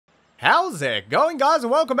How's it going, guys, and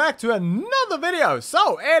welcome back to another video.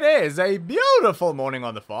 So it is a beautiful morning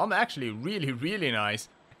on the farm, actually really nice,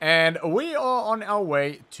 and we are on our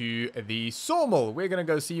way to the sawmill. We're gonna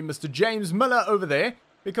go see Mr. James Miller over there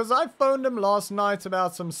because I phoned him last night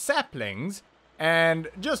about some saplings and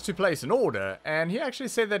just to place an order, and he actually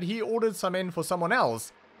said that he ordered some in for someone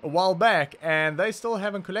else a while back and they still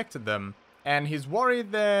haven't collected them, and he's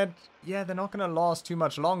worried that they're not gonna last too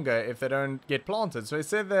much longer if they don't get planted. So he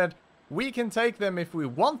said that we can take them if we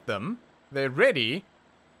want them, they're ready,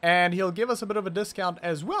 and he'll give us a bit of a discount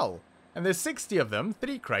as well. And there's 60 of them,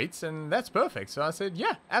 3 crates, and that's perfect. So I said,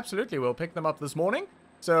 yeah, absolutely, we'll pick them up this morning.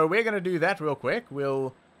 So we're going to do that real quick.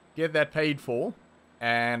 We'll get that paid for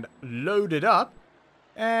and load it up.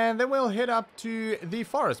 And then we'll head up to the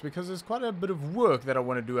forest because there's quite a bit of work that I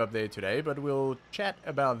want to do up there today. But we'll chat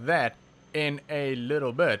about that in a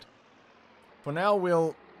little bit. For now,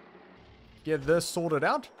 we'll get this sorted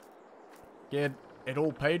out. Get it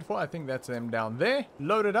all paid for. I think that's them down there.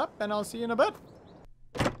 Load it up and I'll see you in a bit.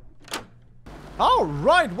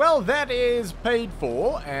 Alright, well that is paid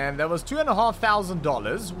for, and that was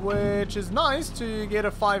 $2,500, which is nice to get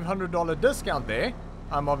a $500 discount there.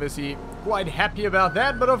 I'm obviously quite happy about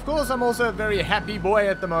that, but of course I'm also a very happy boy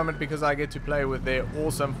at the moment because I get to play with their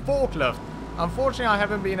awesome forklift. Unfortunately, I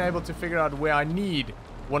haven't been able to figure out where I need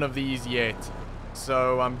one of these yet,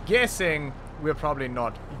 so I'm guessing we're probably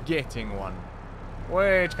not getting one,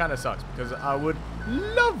 which kind of sucks because I would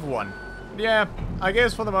love one. Yeah, I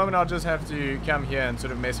guess for the moment I'll just have to come here and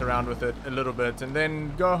sort of mess around with it a little bit and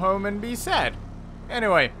then go home and be sad.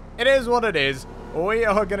 Anyway, it is what it is. We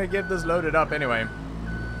are going to get this loaded up anyway,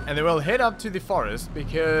 and then we'll head up to the forest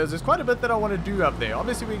because there's quite a bit that I want to do up there.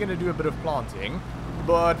 Obviously we're going to do a bit of planting,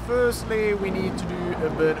 but firstly we need to do a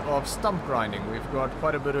bit of stump grinding. We've got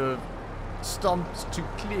quite a bit of stumps to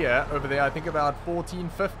clear over there. I think about 14,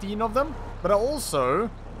 15 of them. But I also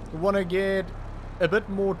want to get a bit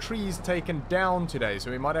more trees taken down today. So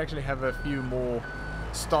we might actually have a few more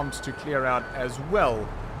stumps to clear out as well.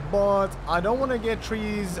 But I don't want to get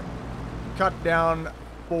trees cut down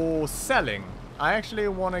for selling. I actually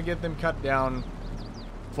want to get them cut down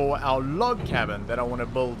for our log cabin that I want to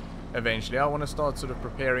build eventually. I want to start sort of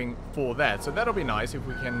preparing for that. So that'll be nice if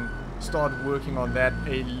we can start working on that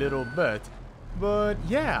a little bit. But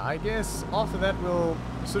yeah, I guess after that we'll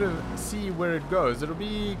sort of see where it goes. It'll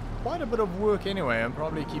be quite a bit of work anyway and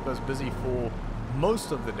probably keep us busy for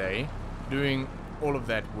most of the day doing all of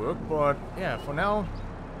that work. But yeah, for now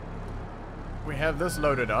we have this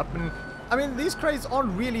loaded up, and I mean these crates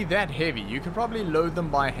aren't really that heavy. You can probably load them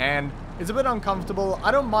by hand. It's a bit uncomfortable.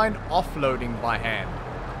 I don't mind offloading by hand,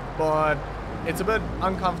 but it's a bit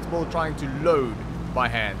uncomfortable trying to load by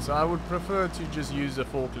hand, so I would prefer to just use a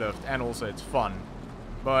forklift, and also it's fun.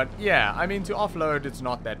 But yeah, I mean to offload it's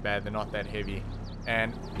not that bad, they're not that heavy,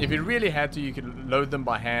 and if you really had to you could load them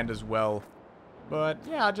by hand as well, but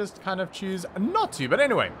yeah, I just kind of choose not to. But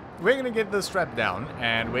anyway, we're gonna get this strapped down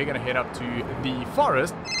and we're gonna head up to the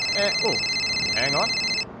forest. Oh, hang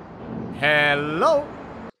on. Hello.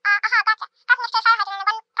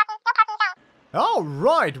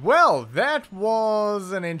 Alright, well, that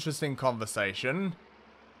was an interesting conversation.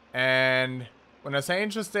 And when I say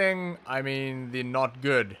interesting, I mean the not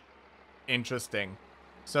good interesting.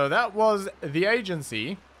 So that was the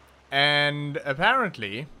agency, and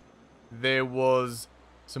apparently there was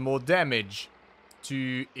some more damage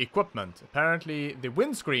to equipment. Apparently the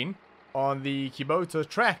windscreen on the Kubota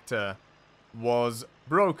tractor was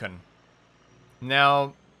broken.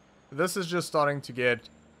 Now, this is just starting to get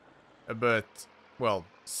a bit, well,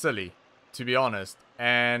 silly, to be honest.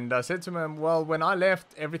 And I said to him, well, when I left,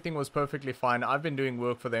 everything was perfectly fine. I've been doing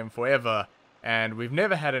work for them forever, and we've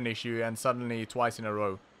never had an issue, and suddenly, twice in a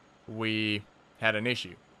row, we had an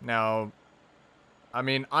issue. Now, I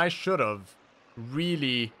mean, I should have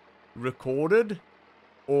really recorded,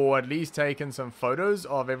 or at least taken some photos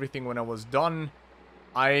of everything when I was done.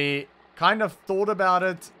 I kind of thought about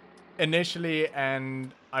it initially,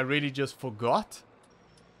 and I really just forgot.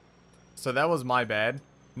 So that was my bad.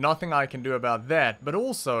 Nothing I can do about that. But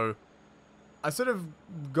also, I sort of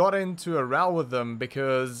got into a row with them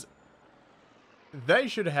because they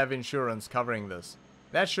should have insurance covering this.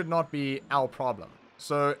 That should not be our problem.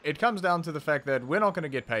 So it comes down to the fact that we're not going to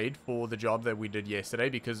get paid for the job that we did yesterday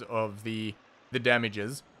because of the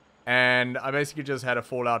damages. And I basically just had a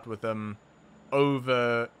fallout with them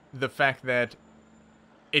over the fact that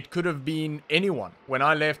it could have been anyone. When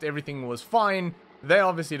I left, everything was fine. They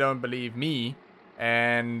obviously don't believe me,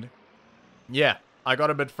 and yeah, I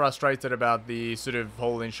got a bit frustrated about the sort of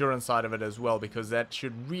whole insurance side of it as well, because that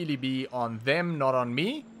should really be on them, not on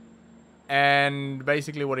me. And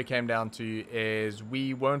basically what it came down to is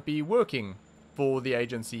we won't be working for the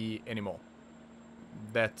agency anymore.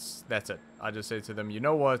 That's it. I just said to them, you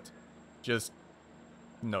know what? Just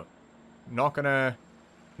no. Not gonna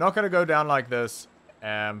go down like this.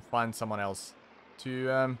 Find someone else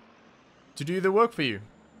to do the work for you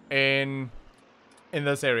in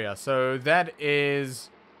this area. So that is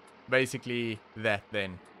basically that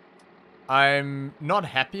then. I'm not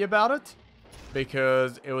happy about it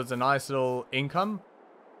because it was a nice little income.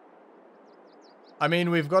 I mean,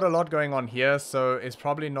 we've got a lot going on here, so it's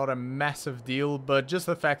probably not a massive deal, but just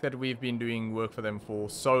the fact that we've been doing work for them for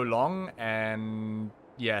so long, and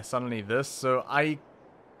yeah, suddenly this, so I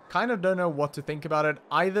kind of don't know what to think about it.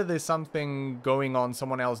 Either there's something going on,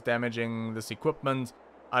 someone else damaging this equipment.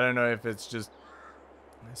 I don't know if it's just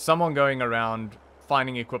someone going around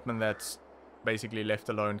finding equipment that's basically left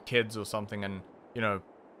alone, kids or something, and, you know,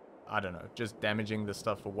 I don't know, just damaging the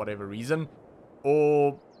stuff for whatever reason.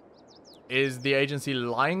 Or is the agency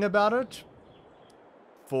lying about it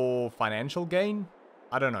for financial gain?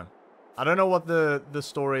 I don't know. I don't know what the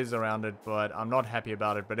story is around it, but I'm not happy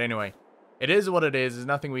about it. But anyway, it is what it is. There's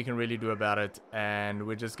nothing we can really do about it, and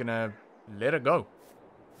we're just gonna let it go.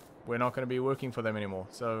 We're not gonna be working for them anymore.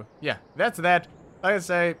 So yeah, that's that. Like I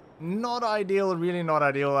say, not ideal, really not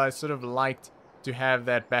ideal. I sort of liked to have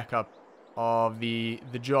that backup of the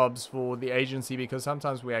jobs for the agency, because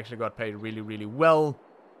sometimes we actually got paid really, really well.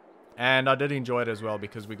 And I did enjoy it as well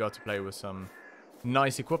because we got to play with some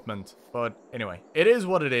nice equipment. But anyway, it is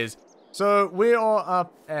what it is. So we are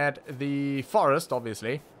up at the forest,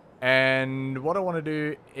 obviously. And what I want to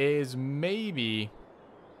do is maybe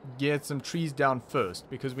get some trees down first,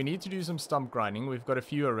 because we need to do some stump grinding. We've got a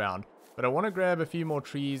few around. But I want to grab a few more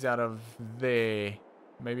trees out of there.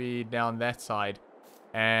 Maybe down that side.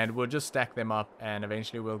 And we'll just stack them up, and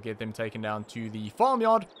eventually we'll get them taken down to the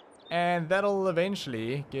farmyard. And that'll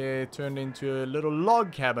eventually get turned into a little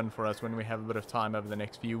log cabin for us when we have a bit of time over the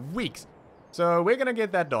next few weeks. So we're going to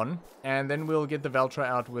get that done. And then we'll get the Veltra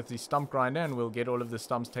out with the stump grinder, and we'll get all of the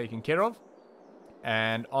stumps taken care of.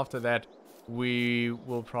 And after that, we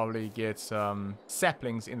will probably get some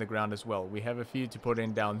saplings in the ground as well. We have a few to put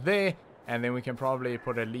in down there. And then we can probably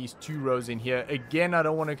put at least 2 rows in here. Again, I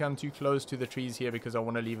don't want to come too close to the trees here because I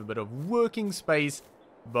want to leave a bit of working space.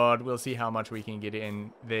 But we'll see how much we can get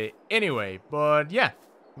in there anyway. But yeah,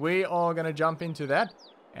 we are going to jump into that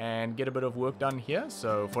and get a bit of work done here.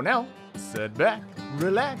 So for now, sit back,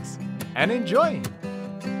 relax, and enjoy.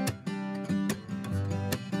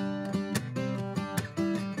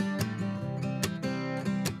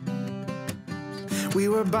 We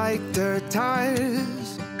were bike dirt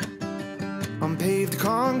tires on paved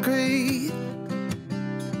concrete,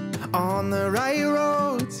 on the right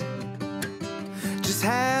roads, just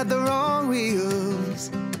had the wrong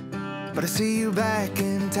wheels. But I see you back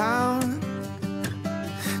in town,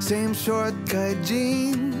 same shortcut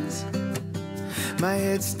jeans, my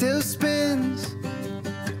head still spins,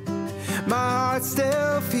 my heart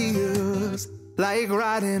still feels like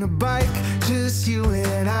riding a bike, just you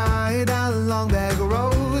and I, down a long back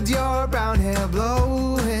road, your brown hair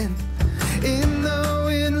blowing in the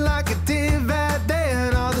wind like it did back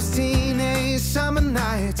then. All those teenage summer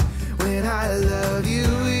nights when I love you,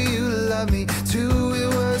 you love me too. It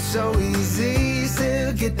was so easy,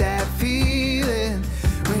 still get that feeling.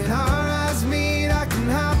 When our eyes meet, I can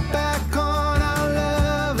hop back on our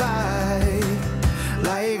love life,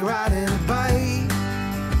 like riding a bike,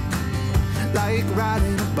 like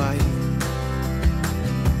riding a bike.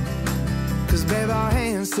 'Cause babe, our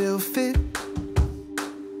hands still fit,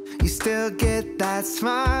 you still get that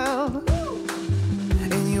smile,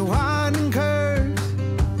 and your winding curves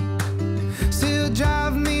still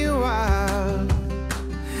drive me wild,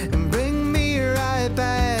 and bring me right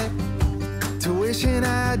back to wishing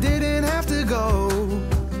I didn't have to go,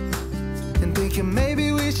 and thinking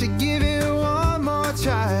maybe we should give it one more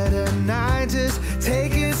try tonight. Just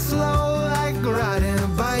take it slow, like riding a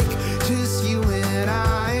bike, just you and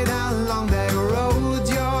I, down a long back road,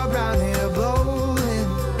 your brown hair blowing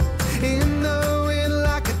in the wind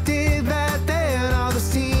like I did back then. All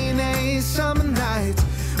those teenage summer nights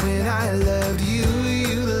when I loved you,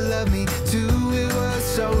 you loved me too. It was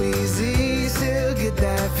so easy, still get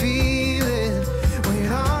that feeling.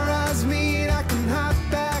 When our eyes meet, I can hop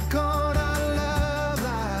back on our love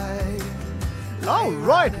life.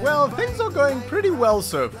 Alright, well, things are going pretty well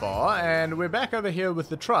so far, and we're back over here with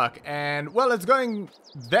the truck, and, well, it's going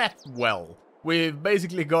that well. We've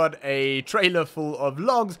basically got a trailer full of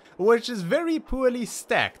logs, which is very poorly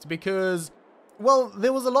stacked, because, well,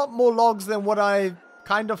 there was a lot more logs than what I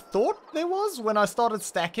kind of thought there was when I started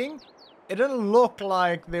stacking. it didn't look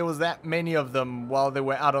like there was that many of them while they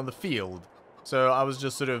were out on the field. So I was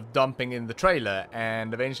just sort of dumping in the trailer,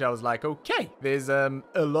 and eventually I was like, okay, there's a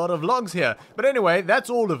lot of logs here. But anyway, that's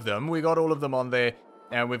all of them. We got all of them on there,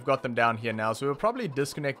 and we've got them down here now. So we'll probably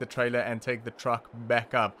disconnect the trailer and take the truck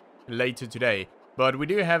back up later today. But we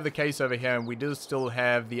do have the case over here, and we do still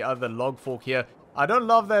have the other log fork here. I don't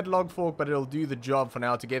love that log fork, but it'll do the job for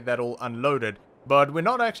now to get that all unloaded. But we're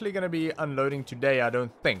not actually going to be unloading today, I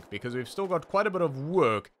don't think, because we've still got quite a bit of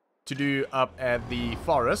work to do up at the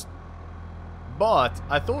forest. But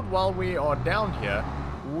I thought while we are down here,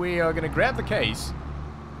 we are going to grab the case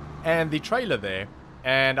and the trailer there,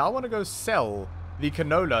 and I want to go sell the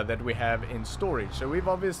canola that we have in storage. So we've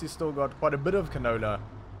obviously still got quite a bit of canola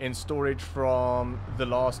in storage from the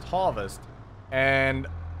last harvest, and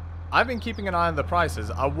I've been keeping an eye on the prices.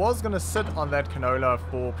 I was going to sit on that canola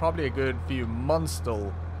for probably a good few months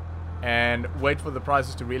still and wait for the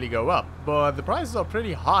prices to really go up, but the prices are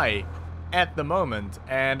pretty high at the moment,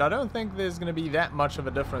 and I don't think there's going to be that much of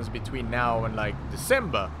a difference between now and like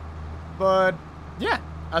December. But yeah,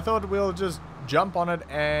 I thought we'll just jump on it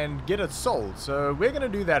and get it sold. So we're going to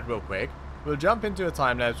do that real quick. We'll jump into a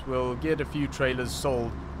time lapse. We'll get a few trailers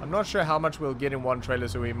sold. I'm not sure how much we'll get in one trailer,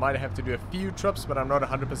 so we might have to do a few trips, but I'm not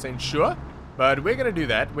 100% sure. But we're going to do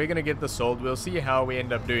that. We're going to get this sold. We'll see how we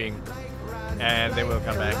end up doing, and then we'll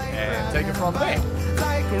come back and take it from there.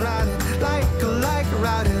 Like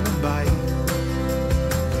riding a bike.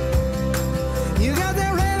 You got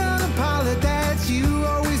that red on the pilot that you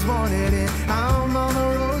always wanted, and I'm on the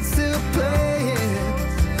road still playing.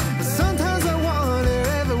 But sometimes I wonder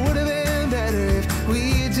if it would have been better if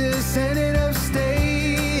we just ended up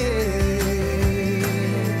staying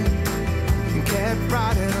and kept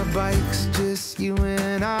riding our bikes, just you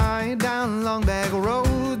and I, down long back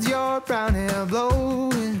roads, your brown hair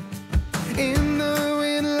blowing in the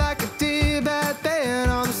wind like a did back then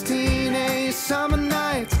on those teenage summer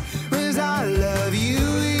nights. Cause I love you,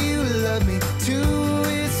 you love me too.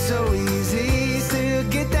 It's so easy to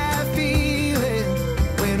get that feeling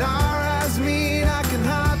when our eyes meet. I can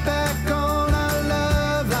hop back on our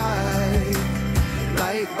love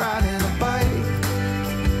like riding a bike,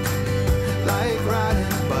 like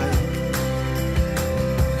riding a bike,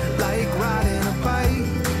 like riding a bike,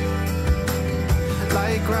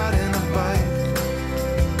 like riding a bike.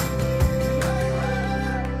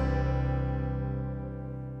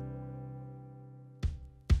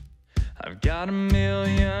 I've got a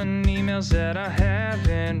million emails that I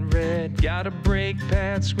haven't read. Got a brake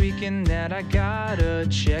pad squeaking that I gotta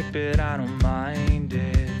check, but I don't mind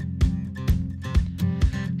it.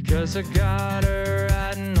 Cause I got her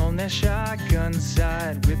riding on that shotgun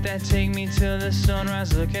side with that take me till the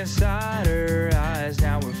sunrise look inside her eyes.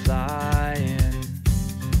 Now we're flying.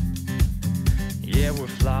 Yeah, we're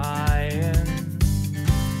flying.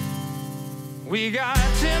 We got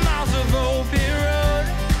 10 miles of open road.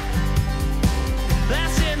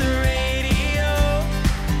 That's in the radio.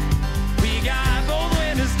 We got both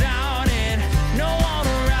windows down and no one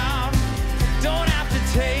around. Don't have to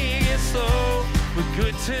take it slow. We're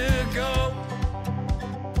good to go.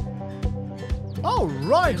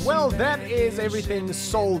 Alright, well that is everything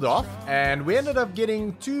sold off, and we ended up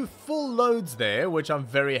getting 2 full loads there, which I'm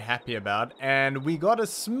very happy about, and we got a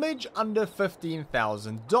smidge under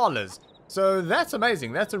 $15,000. So that's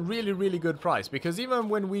amazing. That's a really, really good price, because even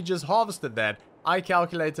when we just harvested that, I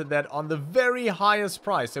calculated that on the very highest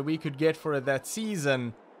price that we could get for it that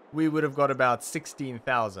season, we would have got about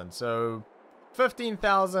 16,000. So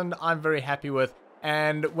 15,000 I'm very happy with.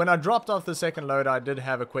 And when I dropped off the second load, I did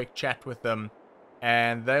have a quick chat with them,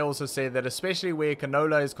 and they also said that especially where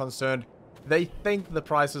canola is concerned, they think the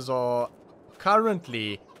prices are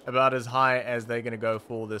currently about as high as they're going to go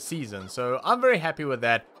for this season. So I'm very happy with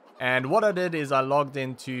that. And what I did is I logged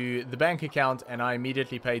into the bank account and I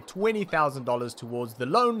immediately paid $20,000 towards the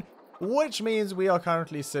loan, which means we are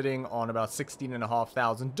currently sitting on about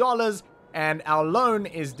 $16,500, and our loan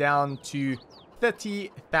is down to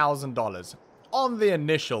 $30,000 on the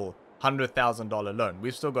initial $100,000 loan.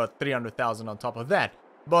 We've still got $300,000 on top of that,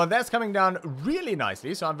 but that's coming down really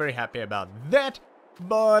nicely, so I'm very happy about that.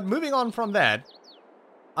 But moving on from that,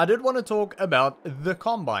 I did want to talk about the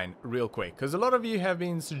combine real quick, because a lot of you have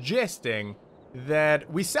been suggesting that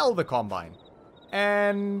we sell the combine.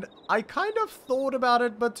 And I kind of thought about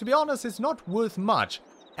it, but to be honest, it's not worth much.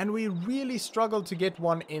 And we really struggled to get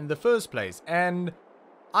one in the first place. And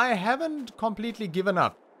I haven't completely given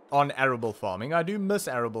up on arable farming. I do miss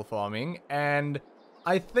arable farming, and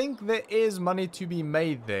I think there is money to be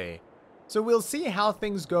made there. So we'll see how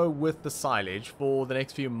things go with the silage for the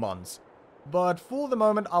next few months. But for the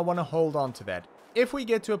moment, I want to hold on to that. if we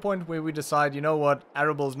get to a point where we decide, you know what,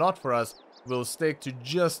 arable's not for us, we'll stick to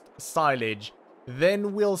just silage,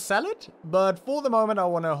 then we'll sell it. But for the moment, I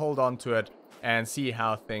want to hold on to it and see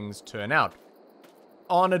how things turn out.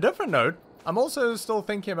 On a different note, I'm also still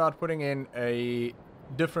thinking about putting in a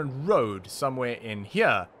different road somewhere in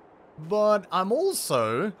here. But I'm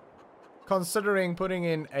also considering putting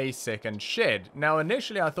in a second shed. Now,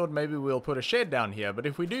 initially, I thought maybe we'll put a shed down here, but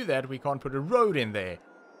if we do that, we can't put a road in there.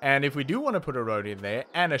 And if we do want to put a road in there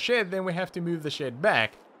and a shed, then we have to move the shed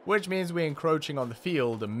back, which means we're encroaching on the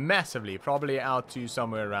field massively, probably out to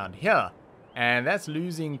somewhere around here. And that's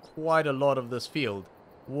losing quite a lot of this field,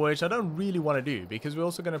 which I don't really want to do, because we're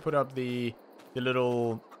also going to put up the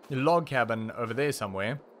little log cabin over there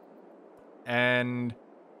somewhere. And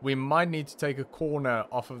we might need to take a corner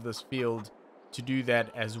off of this field to do that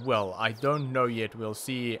as well. I don't know yet. We'll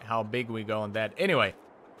see how big we go on that. Anyway,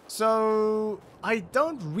 so I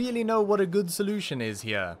don't really know what a good solution is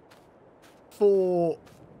here for,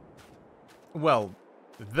 well,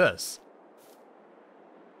 this.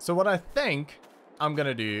 So what I think I'm going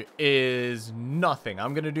to do is nothing.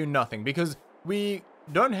 I'm going to do nothing because we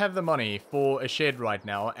don't have the money for a shed right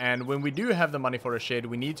now. And when we do have the money for a shed,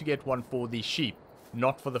 we need to get one for the sheep,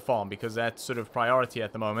 not for the farm, because that's sort of priority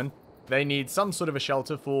at the moment. They need some sort of a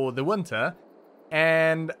shelter for the winter.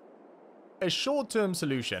 And a short-term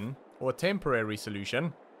solution, or temporary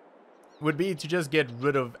solution, would be to just get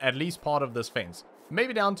rid of at least part of this fence.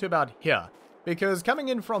 Maybe down to about here. Because coming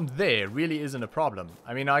in from there really isn't a problem.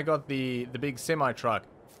 I mean, I got the big semi-truck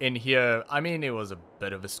in here. I mean, it was a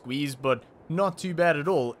bit of a squeeze, but not too bad at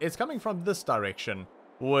all. It's coming from this direction,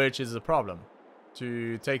 which is a problem.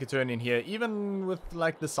 To take a turn in here, even with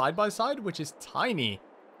like the side-by-side, which is tiny,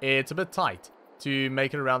 it's a bit tight to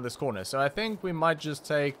make it around this corner. So I think we might just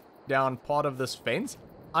take down part of this fence.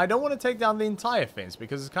 I don't want to take down the entire fence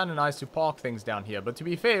because it's kind of nice to park things down here. But to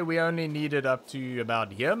be fair, we only need it up to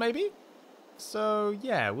about here, maybe? So,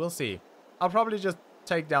 yeah, we'll see. I'll probably just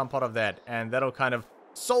take down part of that, and that'll kind of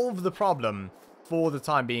solve the problem for the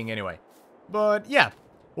time being anyway. But, yeah,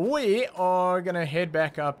 we are going to head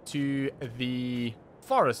back up to the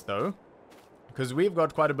forest, though, because we've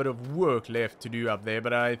got quite a bit of work left to do up there.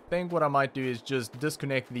 But I think what I might do is just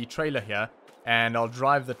disconnect the trailer here, and I'll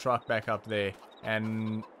drive the truck back up there.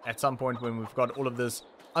 And at some point when we've got all of this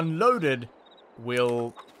unloaded,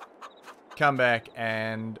 we'll come back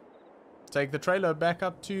and take the trailer back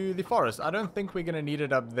up to the forest. I don't think we're going to need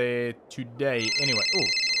it up there today anyway. Oh,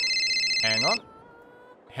 hang on.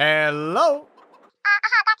 Hello?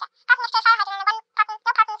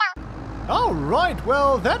 Alright,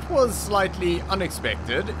 well, that was slightly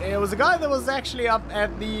unexpected. It was a guy that was actually up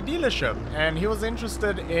at the dealership, and he was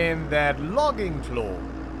interested in that logging claw.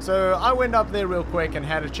 So I went up there real quick and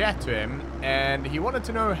had a chat to him, and he wanted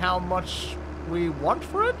to know how much we want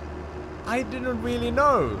for it. I didn't really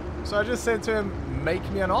know. So I just said to him, make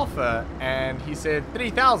me an offer, and he said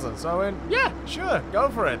 3,000. So I went, yeah, sure, go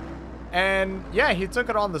for it. And yeah, he took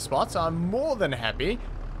it on the spot, so I'm more than happy.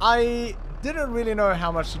 I didn't really know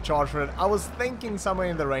how much to charge for it. I was thinking somewhere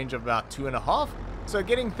in the range of about 2.5. So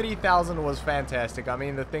getting 3,000 was fantastic. I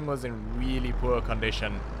mean, the thing was in really poor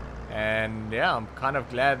condition. And yeah, I'm kind of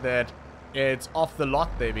glad that it's off the lot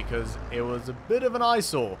there because it was a bit of an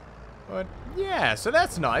eyesore. But yeah, so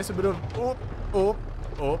that's nice. A bit of,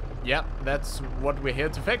 yeah, that's what we're here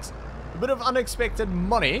to fix. A bit of unexpected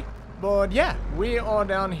money. But yeah, we are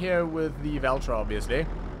down here with the Valtra, obviously.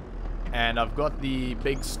 And I've got the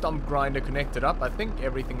big stump grinder connected up. I think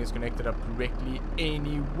everything is connected up correctly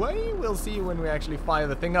anyway. We'll see when we actually fire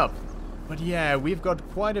the thing up. But yeah, we've got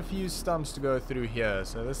quite a few stumps to go through here.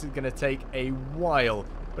 So this is going to take a while.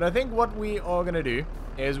 But I think what we are going to do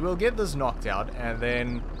is we'll get this knocked out. And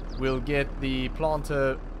then we'll get the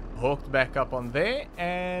planter hooked back up on there.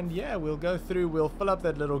 And yeah, we'll go through. We'll fill up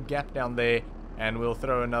that little gap down there. And we'll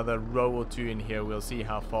throw another row or two in here. We'll see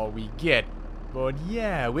how far we get. But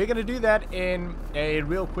yeah, we're going to do that in a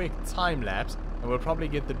real quick time lapse. And we'll probably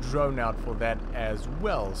get the drone out for that as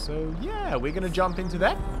well. So yeah, we're going to jump into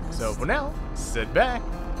that. So for now, sit back,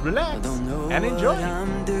 relax, and enjoy.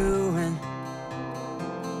 I'm doing.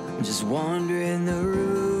 I'm just wandering the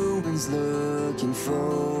ruins, looking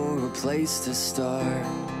for a place to start.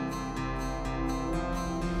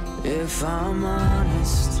 If I'm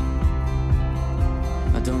honest,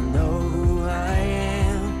 I don't know who I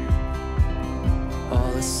am.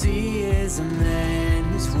 All I see is a man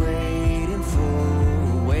who's waiting for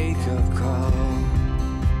a wake-up call.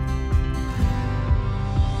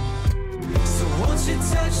 So won't you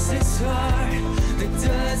touch this heart that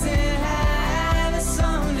doesn't have a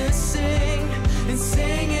song to sing, and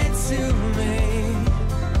sing it to me.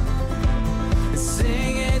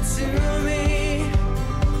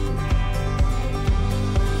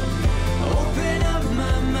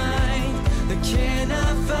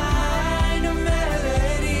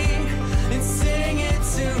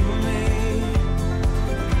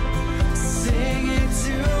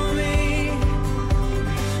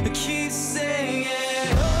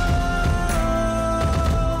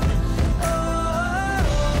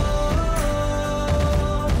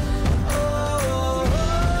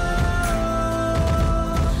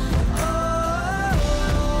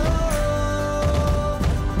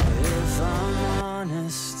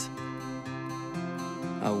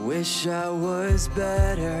 wish I was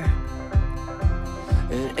better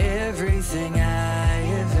at everything I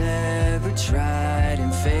have ever tried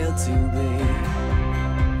and failed to be.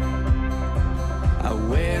 I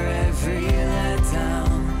wear every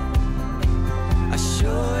letdown, I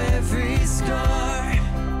show every scar,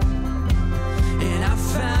 and I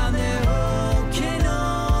found that hope can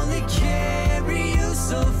only carry you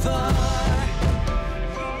so far.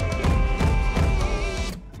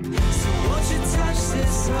 So won't you touch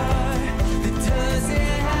this heart that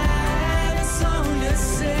doesn't have a song to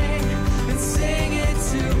sing, and sing it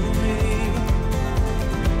to me,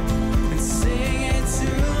 and sing it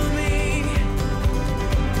to me.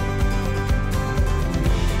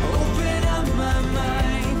 Open up my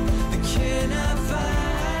mind, and can I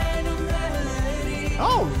find a melody?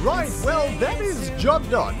 Alright, well that is job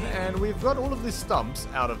done, and we've got all of the stumps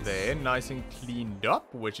out of there nice and cleaned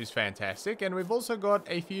up, which is fantastic. And we've also got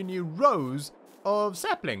a few new rows of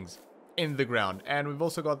saplings in the ground, and we've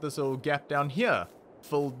also got this little gap down here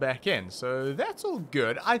filled back in, so that's all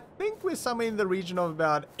good. I think we're somewhere in the region of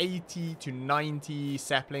about 80 to 90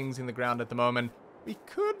 saplings in the ground at the moment. We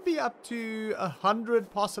could be up to 100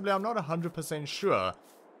 possibly, I'm not 100% sure.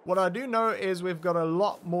 What I do know is we've got a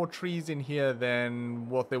lot more trees in here than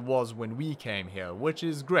what there was when we came here, which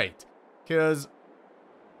is great, because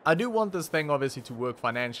I do want this thing obviously to work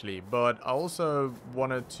financially, but I also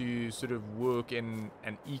wanted to sort of work in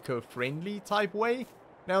an eco-friendly type way.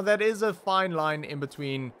 Now that is a fine line in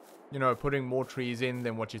between, you know, putting more trees in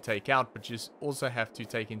than what you take out, but you also have to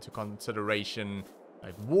take into consideration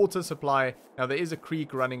like water supply. Now there is a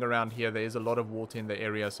creek running around here, there is a lot of water in the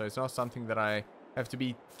area, so it's not something that I have to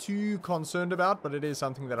be too concerned about, but it is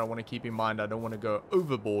something that I want to keep in mind. I don't want to go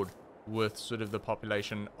overboard with sort of the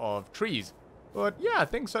population of trees. But yeah, I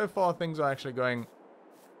think so far things are actually going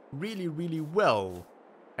really, really well.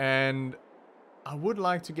 And I would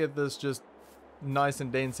like to get this just nice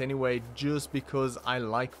and dense anyway, just because I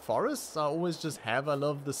like forests. I always just have. I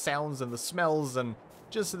love the sounds and the smells and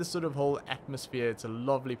just this sort of whole atmosphere. It's a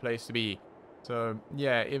lovely place to be. So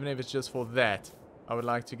yeah, even if it's just for that, I would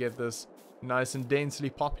like to get this nice and densely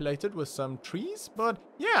populated with some trees. But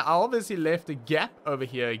yeah, I obviously left a gap over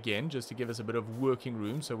here again just to give us a bit of working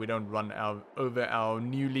room so we don't run over our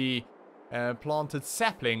newly planted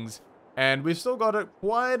saplings. And we've still got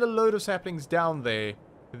quite a load of saplings down there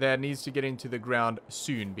that needs to get into the ground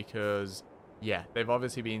soon, because yeah, they've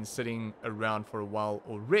obviously been sitting around for a while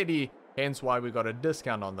already, hence why we got a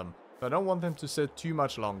discount on them. So I don't want them to sit too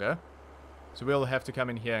much longer, so we'll have to come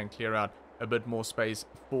in here and clear out a bit more space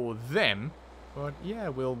for them. But yeah,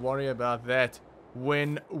 we'll worry about that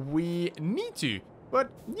when we need to. But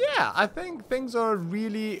yeah, I think things are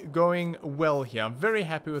really going well here. I'm very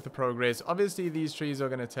happy with the progress. Obviously these trees are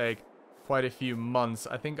going to take quite a few months,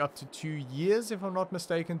 I think up to 2 years if I'm not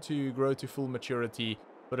mistaken, to grow to full maturity.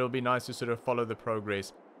 But it'll be nice to sort of follow the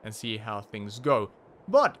progress and see how things go.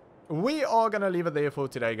 But we are going to leave it there for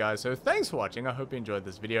today, guys. So thanks for watching. I hope you enjoyed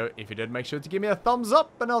this video. If you did, make sure to give me a thumbs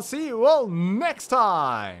up, and I'll see you all next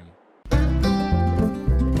time.